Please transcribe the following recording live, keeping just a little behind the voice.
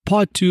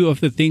Part two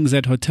of the things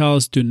that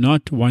hotels do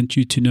not want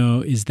you to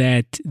know is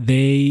that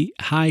they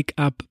hike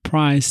up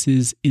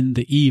prices in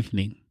the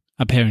evening,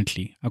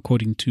 apparently,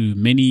 according to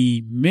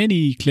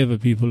many clever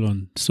people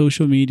on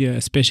social media,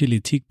 especially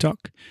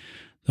TikTok.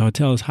 The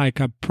hotels hike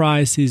up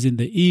prices in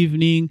the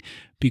evening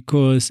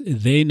because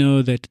they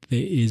know that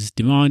there is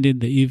demand in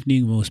the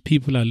evening. Most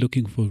people are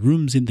looking for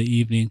rooms in the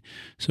evening.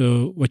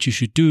 So what you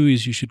should do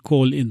is you should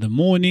call in the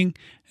morning,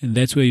 and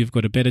that's where you've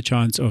got a better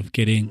chance of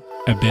getting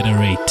a better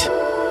rate.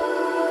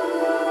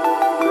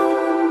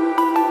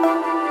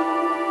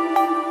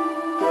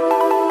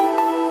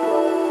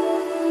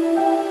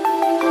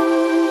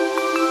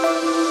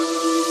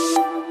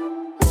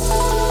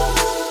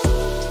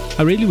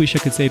 I really wish I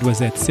could say it was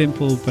that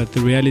simple, but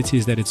the reality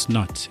is that it's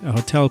not. A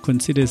hotel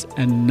considers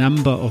a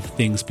number of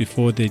things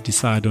before they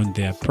decide on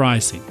their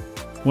pricing.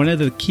 One of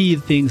the key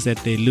things that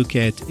they look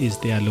at is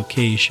their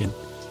location.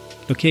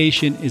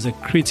 Location is a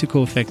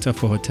critical factor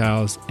for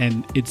hotels,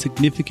 and it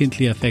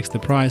significantly affects the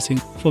pricing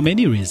for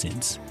many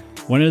reasons.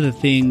 One of the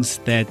things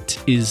that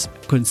is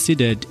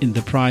considered in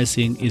the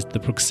pricing is the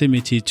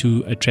proximity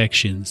to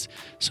attractions.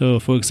 So,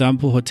 for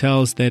example,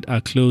 hotels that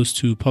are close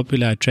to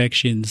popular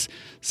attractions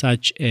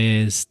such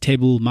as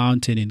Table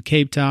Mountain in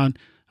Cape Town,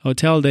 a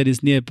hotel that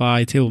is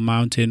nearby Table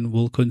Mountain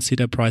will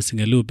consider pricing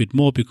a little bit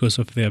more because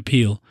of their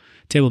appeal.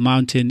 Table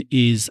Mountain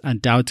is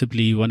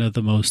undoubtedly one of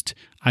the most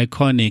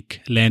iconic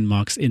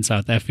landmarks in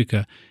South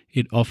Africa.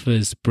 It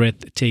offers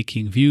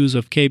breathtaking views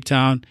of Cape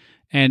Town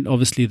and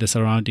obviously the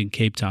surrounding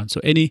Cape Town.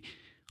 So any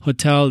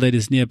hotel that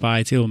is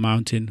nearby Table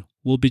Mountain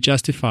will be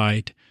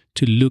justified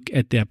to look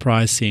at their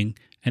pricing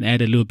and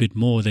add a little bit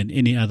more than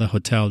any other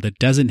hotel that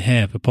doesn't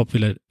have a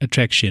popular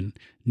attraction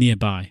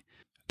nearby.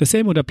 The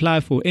same would apply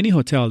for any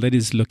hotel that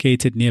is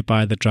located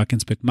nearby the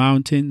Drakensberg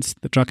Mountains.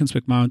 The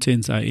Drakensberg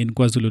Mountains are in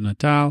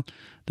KwaZulu-Natal.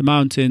 The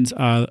mountains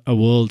are a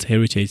World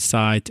Heritage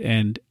Site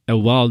and a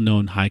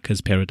well-known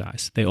hiker's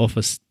paradise. They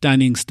offer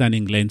stunning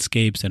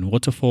landscapes and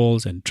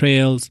waterfalls and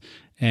trails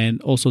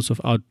and all sorts of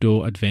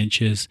outdoor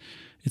adventures.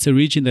 It's a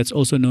region that's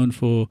also known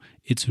for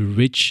its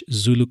rich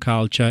Zulu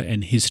culture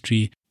and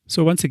history.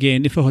 So once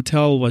again, if a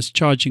hotel was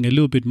charging a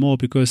little bit more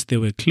because they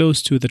were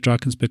close to the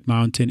Drakensberg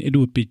Mountain, it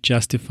would be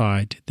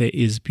justified. There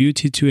is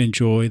beauty to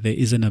enjoy, there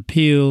is an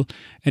appeal,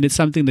 and it's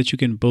something that you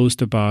can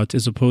boast about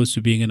as opposed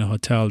to being in a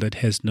hotel that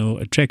has no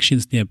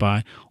attractions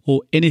nearby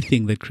or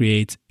anything that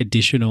creates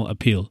additional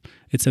appeal.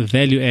 It's a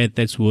value add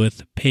that's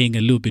worth paying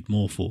a little bit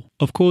more for.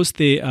 Of course,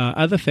 there are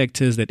other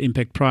factors that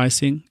impact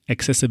pricing.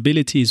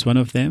 Accessibility is one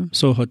of them.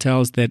 So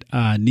hotels that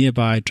are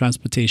nearby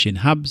transportation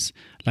hubs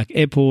like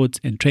airports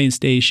and train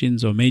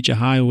stations or major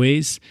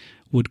highways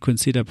would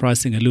consider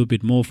pricing a little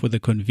bit more for the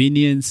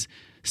convenience,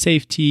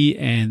 safety,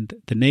 and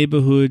the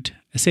neighborhood.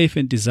 A safe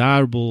and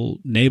desirable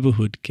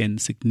neighborhood can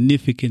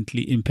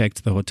significantly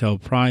impact the hotel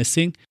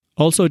pricing.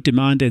 Also,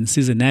 demand and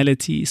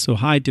seasonality. So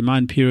high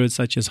demand periods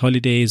such as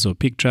holidays or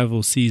peak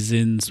travel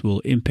seasons will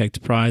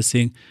impact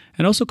pricing.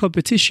 And also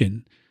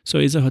competition. So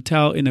is a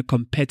hotel in a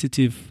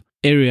competitive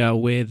area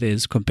where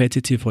there's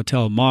competitive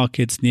hotel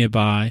markets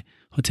nearby?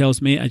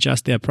 Hotels may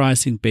adjust their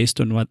pricing based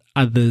on what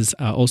others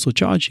are also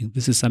charging.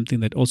 This is something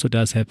that also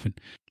does happen.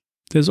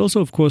 There's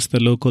also, of course,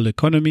 the local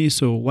economy.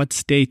 So what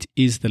state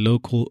is the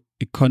local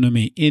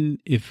economy in?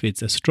 If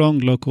it's a strong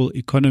local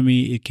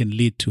economy, it can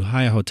lead to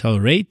higher hotel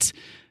rates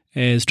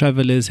as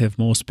travelers have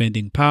more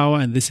spending power.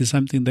 And this is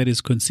something that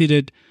is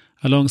considered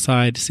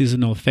alongside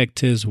seasonal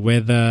factors,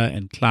 weather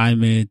and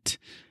climate,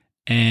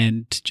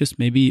 and just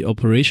maybe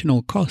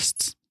operational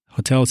costs.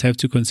 Hotels have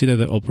to consider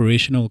the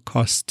operational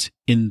cost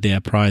in their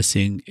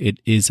pricing. It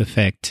is a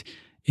fact.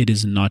 It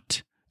is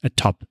not a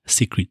top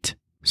secret.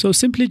 So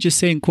simply just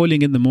saying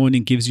calling in the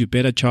morning gives you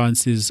better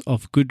chances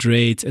of good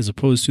rates as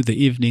opposed to the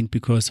evening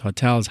because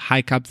hotels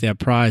hike up their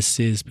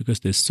prices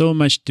because there's so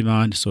much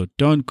demand. So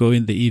don't go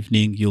in the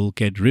evening. You'll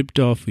get ripped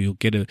off or you'll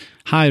get a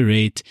high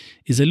rate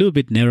is a little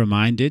bit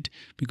narrow-minded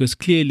because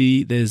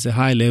clearly there's a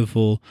high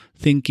level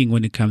thinking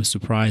when it comes to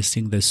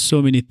pricing. There's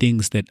so many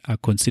things that are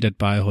considered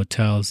by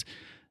hotels.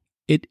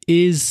 It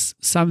is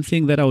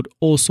something that I would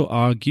also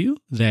argue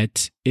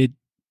that it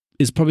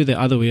is probably the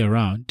other way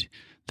around.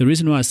 The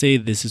reason why I say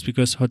this is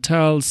because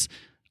hotels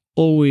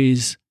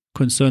always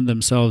concern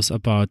themselves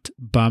about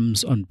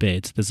bums on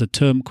beds. There's a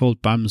term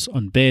called bums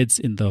on beds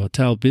in the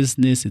hotel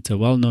business. It's a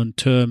well-known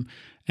term.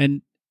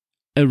 And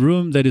a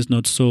room that is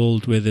not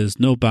sold where there's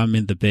no bum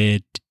in the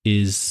bed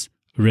is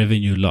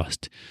revenue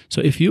lost.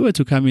 So if you were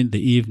to come in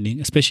the evening,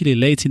 especially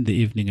late in the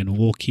evening and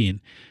walk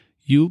in,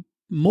 you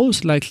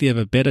most likely have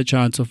a better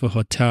chance of a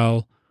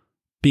hotel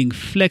being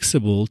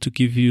flexible to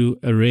give you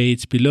a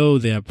rate below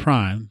their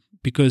prime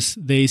because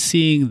they're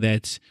seeing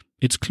that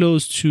it's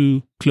close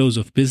to close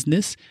of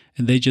business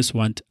and they just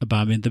want a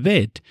bum in the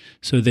bed.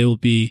 So they will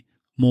be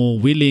more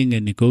willing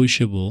and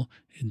negotiable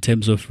in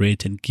terms of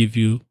rate and give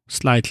you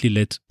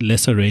slightly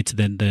lesser rate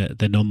than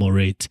the normal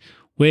rate.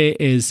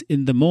 Whereas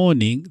in the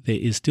morning, there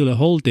is still a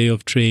whole day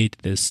of trade.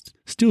 There's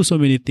still so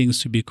many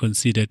things to be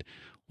considered.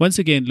 Once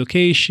again,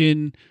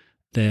 location,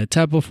 the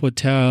type of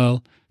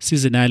hotel,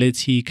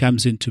 seasonality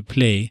comes into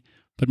play.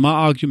 But my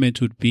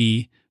argument would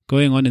be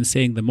going on and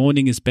saying the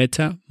morning is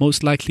better.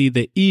 Most likely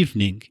the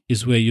evening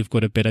is where you've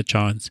got a better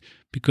chance,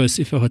 because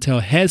if a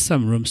hotel has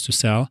some rooms to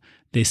sell,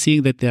 they're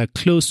seeing that they are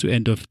close to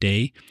end of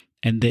day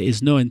and there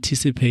is no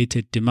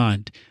anticipated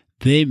demand,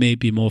 they may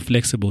be more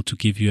flexible to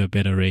give you a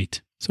better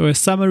rate. So a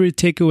summary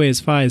takeaway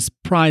as far as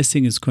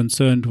pricing is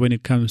concerned when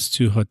it comes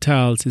to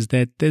hotels is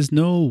that there's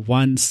no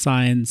one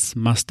science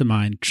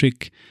mastermind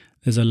trick.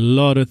 There's a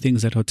lot of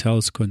things that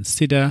hotels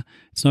consider.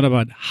 It's not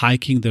about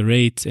hiking the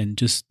rates and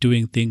just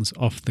doing things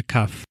off the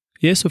cuff.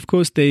 Yes, of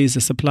course, there is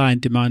a supply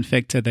and demand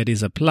factor that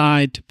is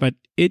applied, but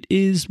it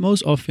is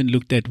most often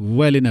looked at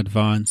well in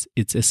advance.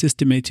 It's a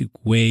systematic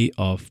way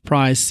of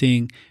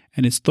pricing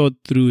and it's thought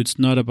through. It's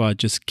not about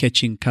just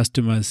catching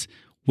customers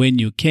when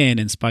you can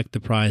and spike the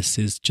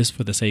prices just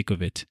for the sake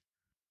of it.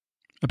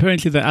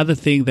 Apparently, the other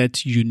thing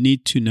that you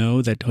need to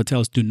know that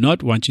hotels do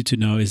not want you to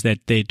know is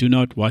that they do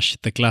not wash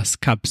the glass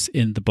cups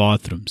in the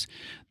bathrooms.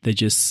 They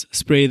just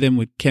spray them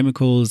with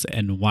chemicals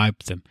and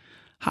wipe them.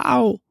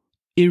 How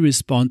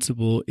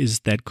irresponsible is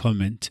that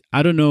comment?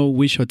 I don't know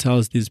which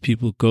hotels these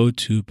people go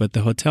to, but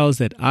the hotels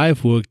that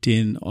I've worked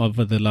in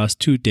over the last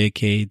 2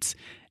 decades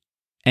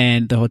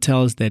and the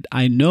hotels that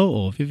I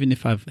know of, even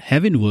if I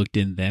haven't worked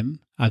in them,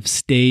 I've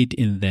stayed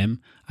in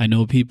them, I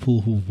know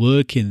people who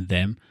work in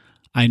them,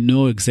 I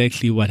know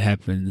exactly what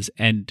happens,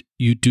 and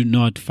you do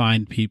not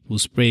find people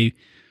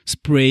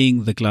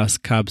spraying the glass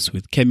cups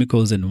with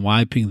chemicals and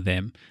wiping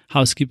them.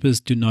 Housekeepers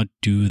do not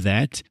do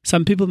that.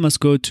 Some people must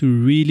go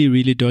to really,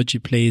 really dodgy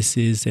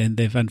places, and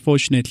they've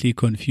unfortunately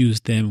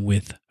confused them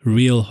with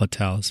real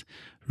hotels.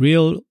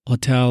 Real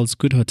hotels,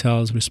 good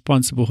hotels,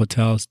 responsible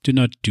hotels do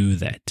not do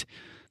that.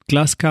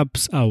 Glass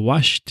cups are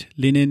washed,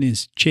 linen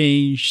is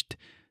changed,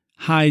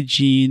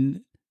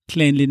 hygiene,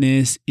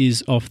 cleanliness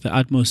is of the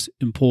utmost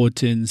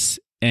importance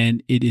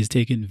and it is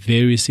taken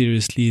very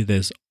seriously.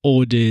 There's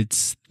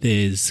audits,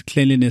 there's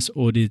cleanliness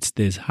audits,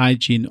 there's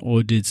hygiene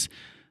audits.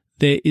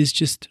 There is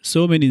just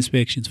so many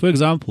inspections. For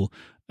example,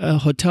 a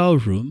hotel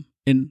room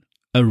in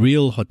a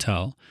real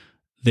hotel,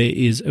 there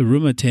is a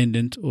room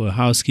attendant or a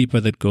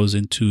housekeeper that goes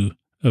into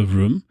a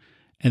room,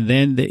 and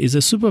then there is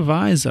a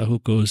supervisor who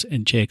goes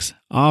and checks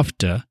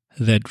after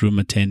that room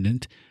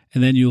attendant.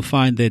 And then you'll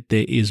find that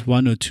there is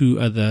 1 or 2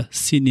 other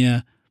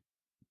senior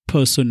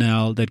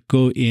personnel that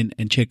go in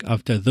and check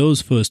after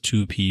those first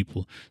 2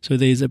 people. So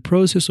there is a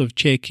process of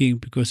checking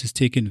because it's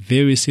taken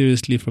very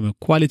seriously from a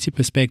quality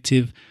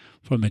perspective,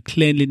 from a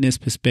cleanliness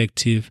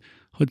perspective.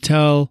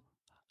 Hotel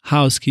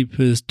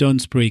housekeepers don't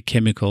spray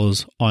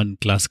chemicals on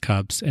glass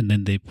cups and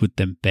then they put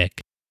them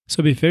back.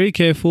 So be very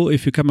careful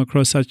if you come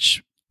across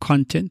such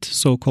content,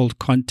 so-called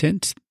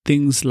content.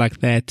 Things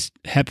like that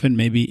happen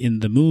maybe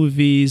in the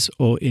movies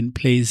or in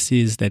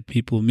places that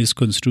people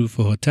misconstrue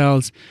for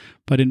hotels,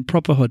 but in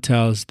proper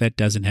hotels that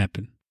doesn't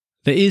happen.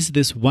 There is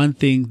this one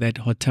thing that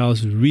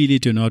hotels really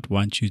do not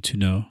want you to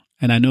know,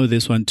 and I know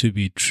this one to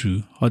be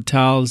true.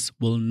 Hotels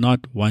will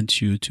not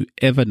want you to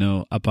ever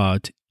know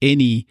about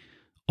any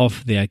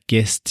of their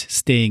guests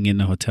staying in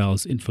the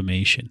hotel's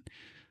information.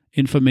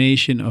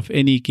 Information of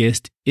any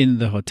guest in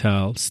the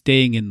hotel,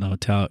 staying in the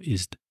hotel,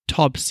 is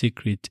top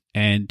secret,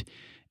 and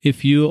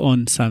if you're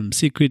on some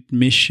secret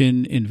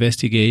mission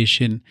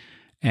investigation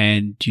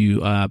and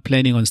you are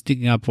planning on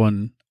sticking up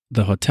on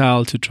the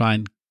hotel to try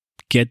and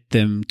get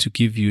them to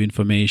give you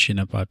information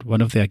about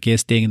one of their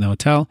guests staying in the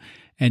hotel,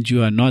 and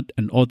you are not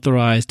an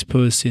authorized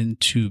person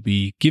to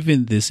be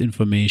given this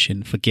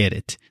information, forget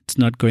it. It's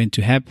not going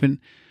to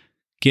happen.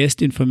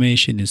 Guest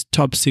information is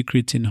top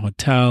secret in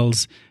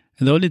hotels,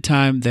 and the only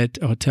time that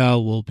a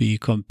hotel will be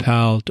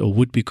compelled or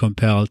would be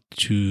compelled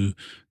to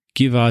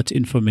give out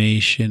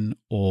information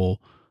or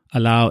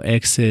allow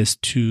access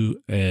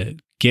to a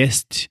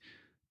guest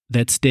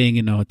that's staying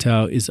in a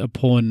hotel is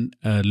upon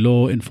a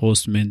law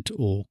enforcement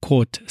or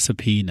court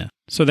subpoena.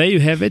 So there you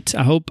have it.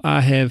 I hope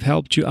I have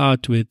helped you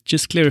out with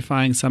just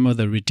clarifying some of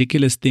the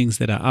ridiculous things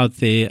that are out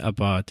there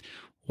about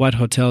what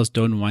hotels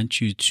don't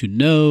want you to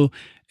know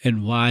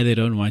and why they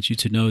don't want you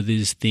to know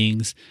these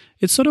things.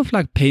 It sort of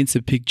like paints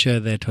a picture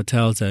that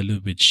hotels are a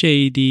little bit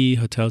shady,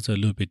 hotels are a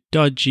little bit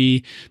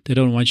dodgy. They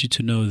don't want you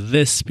to know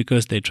this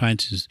because they're trying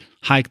to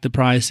hike the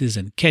prices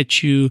and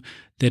catch you.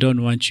 They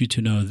don't want you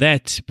to know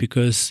that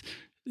because,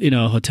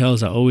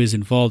 hotels are always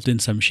involved in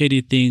some shady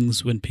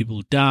things when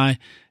people die.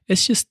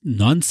 It's just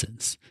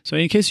nonsense. So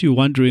in case you're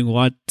wondering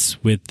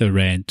what's with the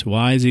rant,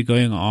 why is he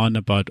going on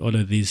about all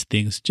of these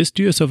things, just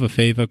do yourself a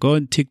favor, go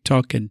on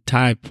TikTok and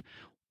type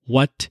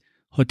what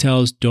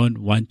hotels don't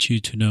want you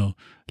to know.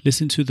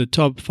 Listen to the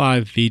top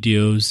 5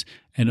 videos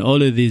and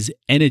all of these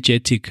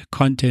energetic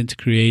content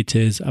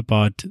creators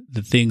about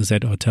the things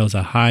that hotels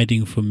are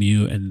hiding from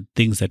you and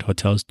things that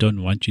hotels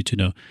don't want you to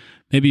know.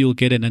 Maybe you'll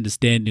get an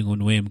understanding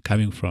on where I'm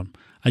coming from.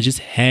 I just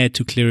had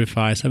to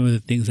clarify some of the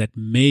things that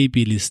may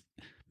be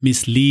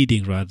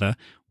misleading,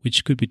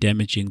 which could be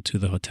damaging to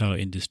the hotel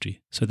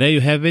industry. So there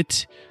you have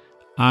it.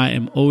 I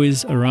am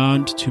always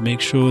around to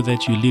make sure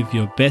that you live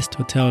your best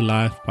hotel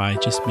life by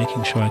just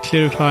making sure I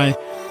clarify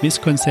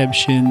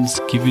misconceptions,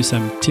 give you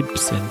some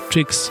tips and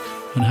tricks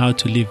on how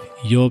to live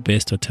your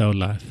best hotel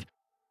life.